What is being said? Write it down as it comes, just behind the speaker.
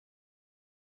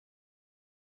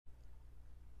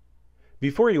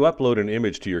Before you upload an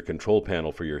image to your control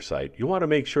panel for your site, you want to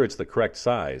make sure it's the correct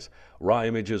size. Raw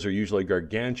images are usually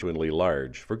gargantuanly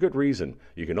large. For good reason.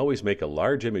 You can always make a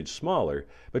large image smaller,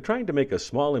 but trying to make a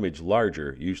small image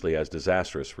larger usually has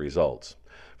disastrous results.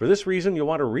 For this reason, you'll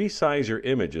want to resize your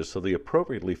images so they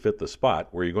appropriately fit the spot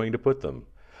where you're going to put them.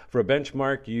 For a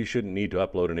benchmark, you shouldn't need to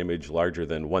upload an image larger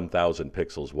than 1,000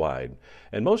 pixels wide,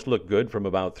 and most look good from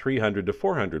about 300 to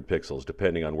 400 pixels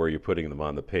depending on where you're putting them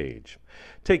on the page.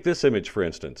 Take this image for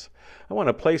instance. I want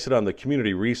to place it on the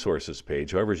Community Resources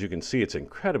page. However, as you can see, it's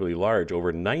incredibly large,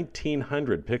 over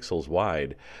 1,900 pixels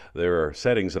wide. There are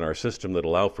settings in our system that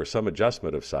allow for some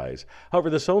adjustment of size. However,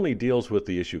 this only deals with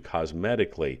the issue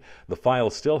cosmetically. The file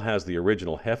still has the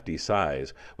original hefty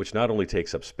size, which not only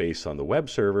takes up space on the web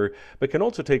server, but can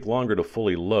also take longer to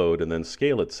fully load and then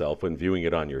scale itself when viewing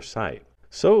it on your site.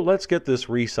 So let's get this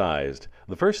resized.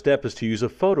 The first step is to use a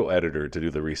photo editor to do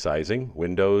the resizing.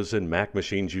 Windows and Mac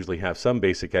machines usually have some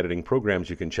basic editing programs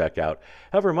you can check out.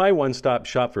 However, my one-stop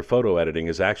shop for photo editing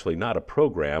is actually not a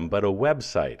program, but a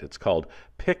website. It's called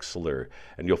Pixlr,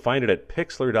 and you'll find it at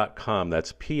pixlr.com.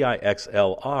 That's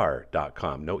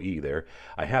Pixlr.com. No E there.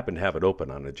 I happen to have it open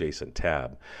on an adjacent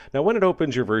tab. Now, when it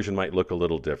opens, your version might look a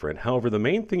little different. However, the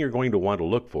main thing you're going to want to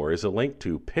look for is a link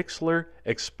to Pixlr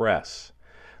Express.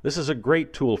 This is a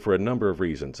great tool for a number of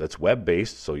reasons. It's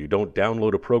web-based, so you don't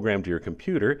download a program to your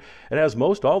computer. It has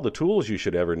most all the tools you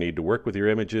should ever need to work with your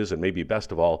images, and maybe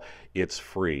best of all, it's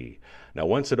free. Now,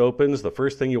 once it opens, the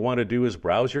first thing you want to do is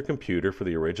browse your computer for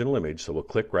the original image, so we'll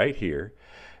click right here.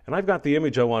 And I've got the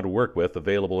image I want to work with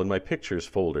available in my Pictures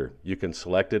folder. You can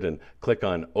select it and click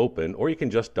on Open, or you can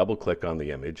just double-click on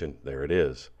the image, and there it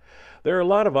is. There are a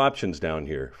lot of options down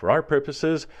here. For our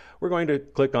purposes, we're going to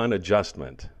click on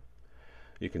Adjustment.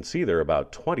 You can see there are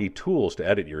about 20 tools to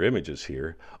edit your images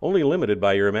here, only limited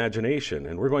by your imagination,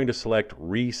 and we're going to select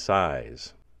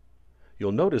Resize.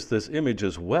 You'll notice this image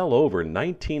is well over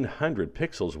 1,900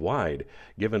 pixels wide.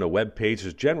 Given a web page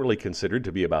is generally considered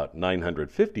to be about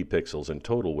 950 pixels in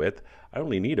total width, I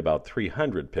only need about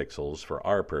 300 pixels for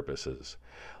our purposes.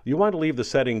 You want to leave the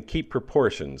setting Keep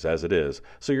Proportions as it is,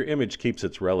 so your image keeps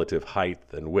its relative height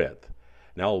and width.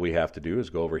 Now all we have to do is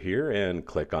go over here and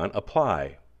click on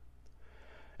Apply.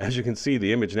 As you can see,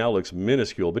 the image now looks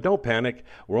minuscule, but don't panic.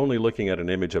 We're only looking at an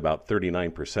image about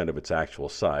 39% of its actual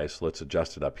size, so let's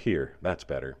adjust it up here. That's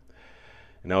better.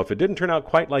 Now, if it didn't turn out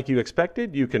quite like you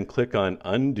expected, you can click on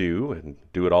Undo and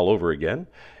do it all over again.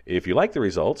 If you like the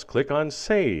results, click on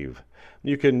Save.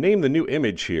 You can name the new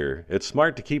image here. It's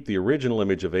smart to keep the original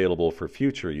image available for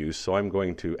future use, so I'm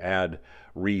going to add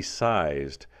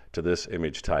Resized to this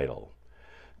image title.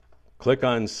 Click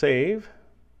on Save.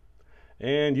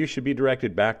 And you should be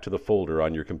directed back to the folder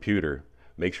on your computer.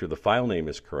 Make sure the file name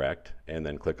is correct, and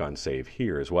then click on Save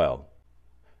here as well.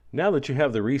 Now that you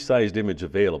have the resized image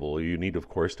available, you need, of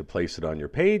course, to place it on your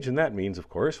page, and that means, of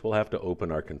course, we'll have to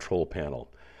open our control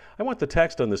panel. I want the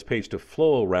text on this page to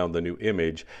flow around the new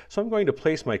image, so I'm going to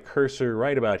place my cursor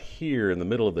right about here in the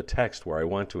middle of the text where I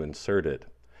want to insert it.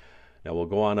 Now we'll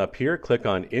go on up here, click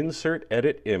on Insert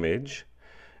Edit Image,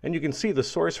 and you can see the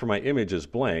source for my image is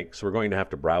blank, so we're going to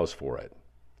have to browse for it.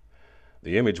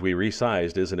 The image we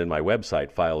resized isn't in my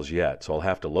website files yet, so I'll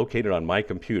have to locate it on my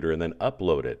computer and then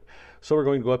upload it. So we're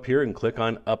going to go up here and click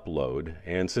on Upload,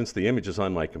 and since the image is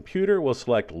on my computer, we'll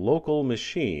select Local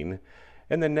Machine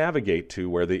and then navigate to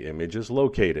where the image is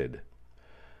located.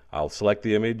 I'll select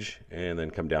the image and then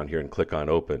come down here and click on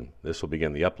Open. This will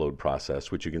begin the upload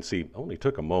process, which you can see only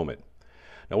took a moment.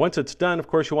 Now once it's done, of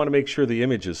course, you want to make sure the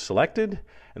image is selected,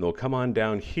 and we'll come on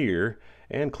down here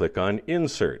and click on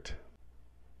Insert.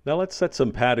 Now let's set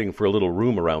some padding for a little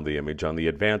room around the image on the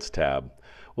Advanced tab.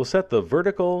 We'll set the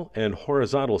vertical and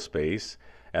horizontal space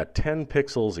at 10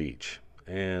 pixels each,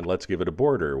 and let's give it a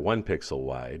border 1 pixel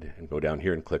wide, and go down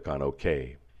here and click on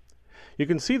OK. You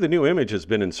can see the new image has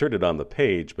been inserted on the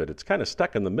page, but it's kind of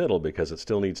stuck in the middle because it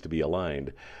still needs to be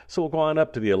aligned. So we'll go on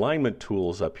up to the alignment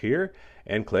tools up here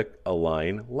and click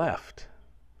Align Left.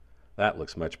 That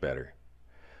looks much better.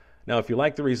 Now if you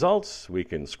like the results, we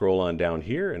can scroll on down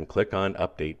here and click on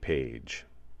Update Page.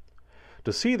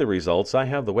 To see the results, I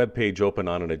have the web page open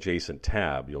on an adjacent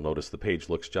tab. You'll notice the page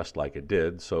looks just like it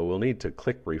did, so we'll need to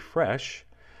click Refresh,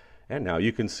 and now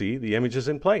you can see the image is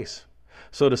in place.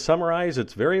 So to summarize,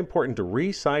 it's very important to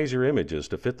resize your images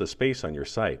to fit the space on your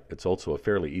site. It's also a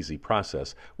fairly easy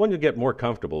process, one you'll get more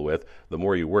comfortable with the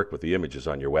more you work with the images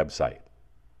on your website.